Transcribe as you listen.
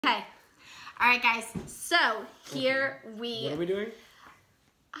Okay. All right, guys. So here we. What are we doing?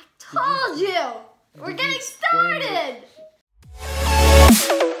 I told you. We're getting started.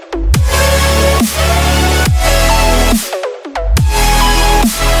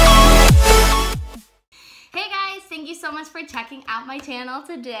 Hey guys, thank you so much for checking out my channel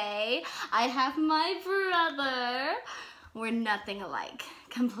today. I have my brother. We're nothing alike.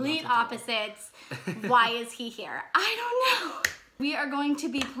 Complete opposites. Why is he here? I don't know. We are going to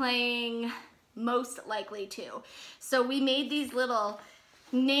be playing Most Likely To. So we made these little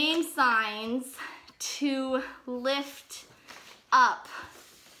name signs to lift up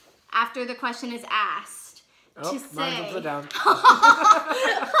after the question is asked. Oh, to say, mine's upside down.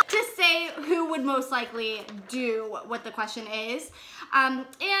 to say who would most likely do what the question is. And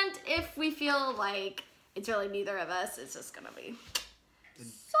if we feel like it's really neither of us, it's just gonna be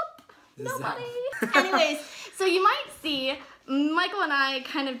nobody. Anyways, so you might see Michael and I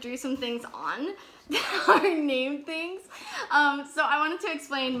kind of drew some things on our name things. So I wanted to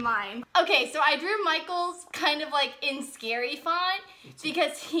explain mine. Okay, so I drew Michael's kind of like in scary font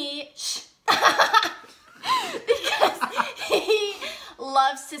because he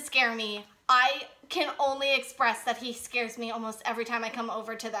loves to scare me. I can only express that he scares me almost every time I come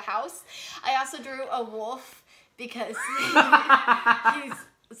over to the house. I also drew a wolf because he's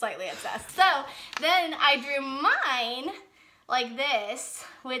slightly obsessed. So then I drew mine like this,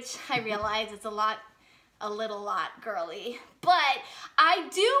 which I realize it's a little lot girly. But I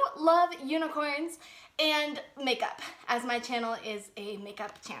do love unicorns and makeup, as my channel is a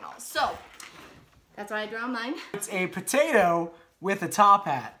makeup channel. So that's what I drew on mine. It's a potato with a top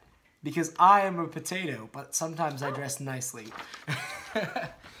hat. Because I am a potato, but sometimes I dress nicely.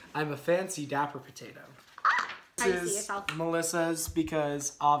 I'm a fancy, dapper potato. This is Melissa's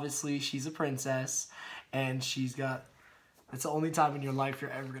because obviously she's a princess, and she's got. It's the only time in your life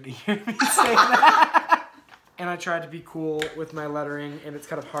you're ever gonna hear me say that. And I tried to be cool with my lettering, and it's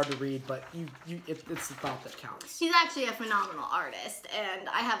kind of hard to read, but it's the thought that counts. He's actually a phenomenal artist, and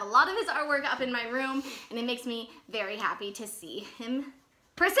I have a lot of his artwork up in my room, and it makes me very happy to see him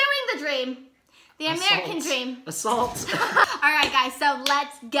pursuing the dream, the American dream. Assault. All right, guys, so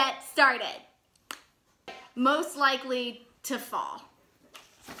let's get started. Most likely to fall.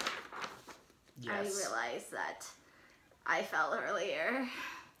 Yes. I realized that I fell earlier.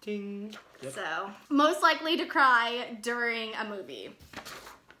 Ding. Yep. So, most likely to cry during a movie.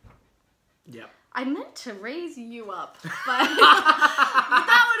 Yep. I meant to raise you up, but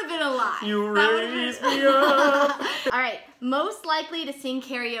that would have been a lie. You raised me up. All right, most likely to sing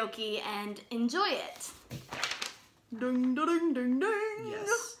karaoke and enjoy it. Ding, ding, ding, ding.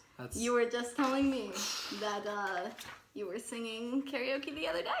 Yes. That's... You were just telling me that you were singing karaoke the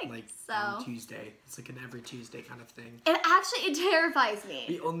other day. Like so. On Tuesday. It's like an every Tuesday kind of thing. It terrifies me.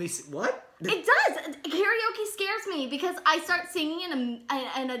 We only what? It does. Karaoke scares me because I start singing in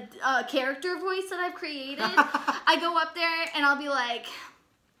a character voice that I've created. I go up there and I'll be like,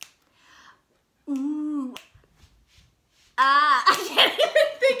 ooh, I can't even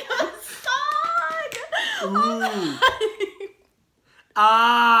think of a song. Ooh.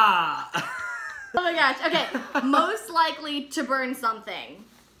 Ah. Oh my gosh. Okay. Most likely to burn something.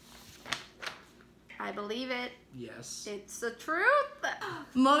 I believe it. Yes. It's the truth.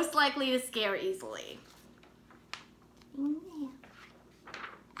 Most likely to scare easily.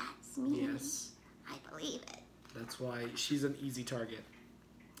 That's me. Yes. I believe it. That's why she's an easy target.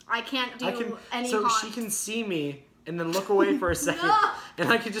 I can't do any So haunt. she can see me and then look away for a second. No. And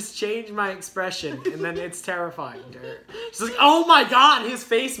I can just change my expression and then it's terrifying to her. She's like, oh my god, his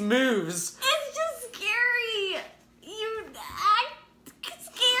face moves. It's just scary. You act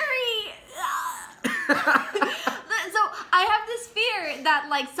scary. So I have this fear that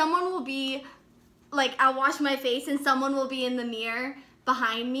like someone will be, like I'll wash my face and someone will be in the mirror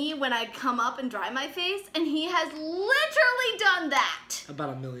behind me when I come up and dry my face, and he has literally done that. About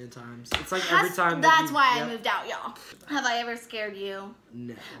 1 million times. It's like every time That's why I moved out, y'all. Have I ever scared you?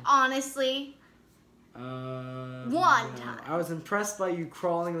 No. Honestly. One time. I was impressed by you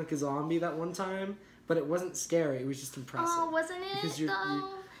crawling like a zombie that one time, but it wasn't scary. It was just impressive. Oh, wasn't it Because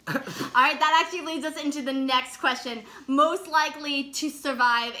though? Alright, that actually leads us into the next question. Most likely to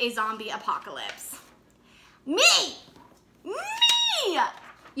survive a zombie apocalypse. Me! Me!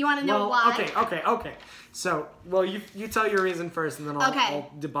 You want to know why? Okay. So, well, you tell your reason first, and then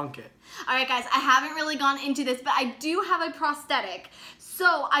I'll debunk it. Alright, guys, I haven't really gone into this, but I do have a prosthetic.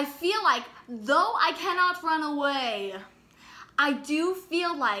 So, I feel like, though I cannot run away, I do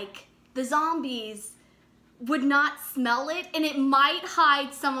feel like the zombies would not smell it, and it might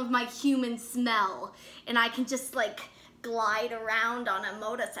hide some of my human smell, and I can just like glide around on a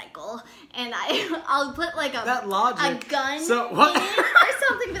motorcycle, and I'll put like a gun so, what? in or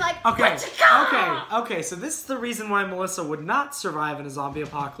something, be like, okay. So this is the reason why Melissa would not survive in a zombie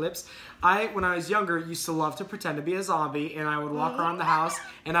apocalypse. When I was younger, used to love to pretend to be a zombie, and I would walk around the house,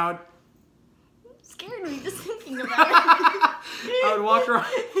 and I would. Scared me just thinking about it. I would walk around.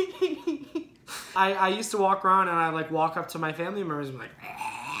 I used to walk around, and I'd like walk up to my family members and be like.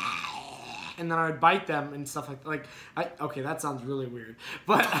 And then I would bite them and stuff okay, that sounds really weird,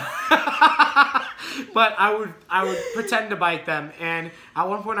 but but I would pretend to bite them. And at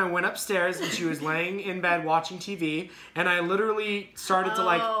one point I went upstairs and she was laying in bed watching TV, and I literally started to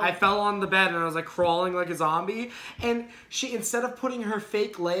I fell on the bed and I was like crawling like a zombie, and she, instead of putting her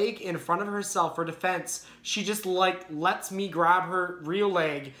fake leg in front of herself for defense, she just like lets me grab her real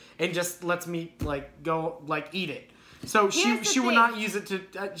leg and just lets me like go like eat it. So she would not use it to.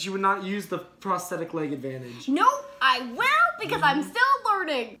 She would not use the prosthetic leg advantage. No, I will, because I'm still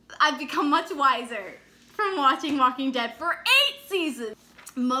learning. I've become much wiser from watching Walking Dead for 8 seasons.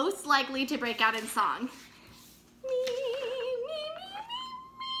 Most likely to break out in song.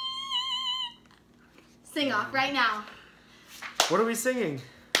 Sing off right now. What are we singing?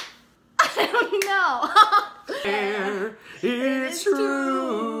 I don't know. It's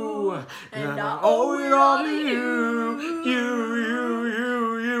true, and I owe it all to you.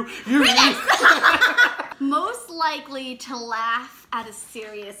 Most likely to laugh at a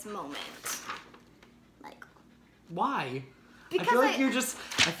serious moment. Like, why? Because I feel like you're just.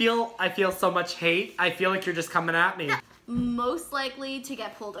 I feel so much hate. I feel like you're just coming at me. Most likely to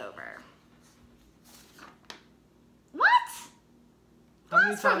get pulled over. What? How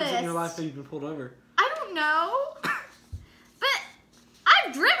many times in your life have you been pulled over? I don't know. But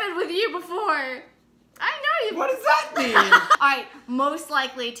I've driven with you before. I know you. What does that mean? Alright, most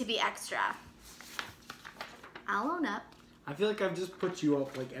likely to be extra. I'll own up. I feel like I've just put you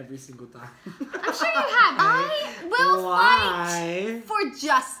up like every single time. I'm sure you have. I will fight for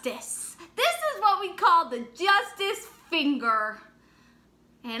justice. This is what we call the justice finger.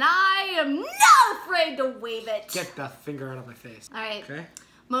 And I am not afraid to wave it. Get the finger out of my face. Alright. Okay.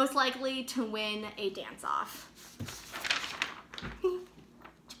 Most likely to win a dance-off.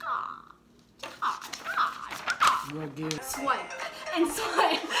 Swipe and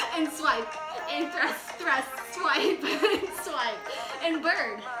swipe and swipe and thrust, swipe and swipe and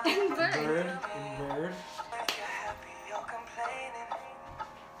bird and bird. Bird and bird.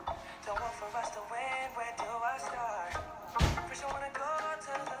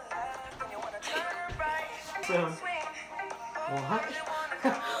 So, what?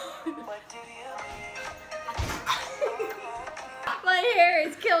 My hair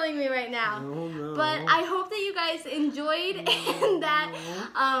is killing me right now. Oh, no. But I hope that you guys enjoyed and that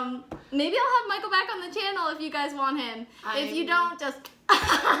maybe I'll have Michael back on the channel if you guys want him. If you don't, just...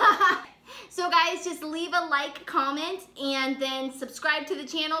 So guys, just leave a like, comment, and then subscribe to the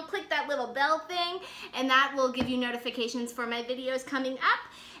channel. Click that little bell thing, and that will give you notifications for my videos coming up.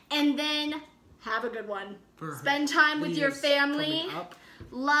 And then have a good one. Spend time with your family.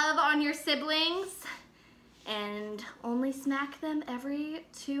 Love on your siblings. And only smack them every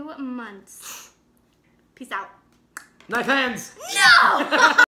 2 months. Peace out. Knife hands! No!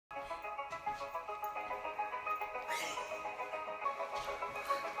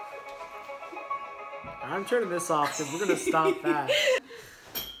 I'm turning this off because we're going to stop that.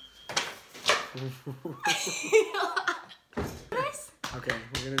 Nice. Okay,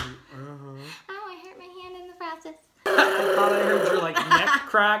 we're going to do... Oh, I hurt my hand in the process. I thought I heard your like neck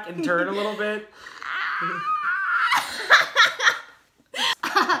crack and turn a little bit.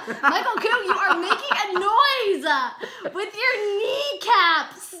 Michael Koo, you are making a noise with your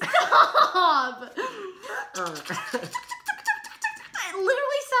kneecaps. Stop. It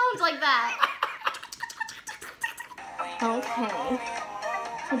literally sounds like that. Okay.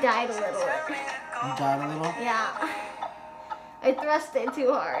 I died a little bit. You died a little? Yeah. I thrust it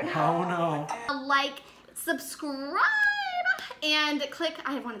too hard. Oh no. Like, subscribe, and click.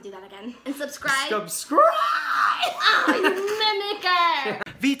 I want to do that again. And subscribe. Subscribe! Oh, you mimicker!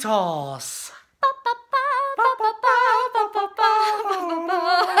 Vitos!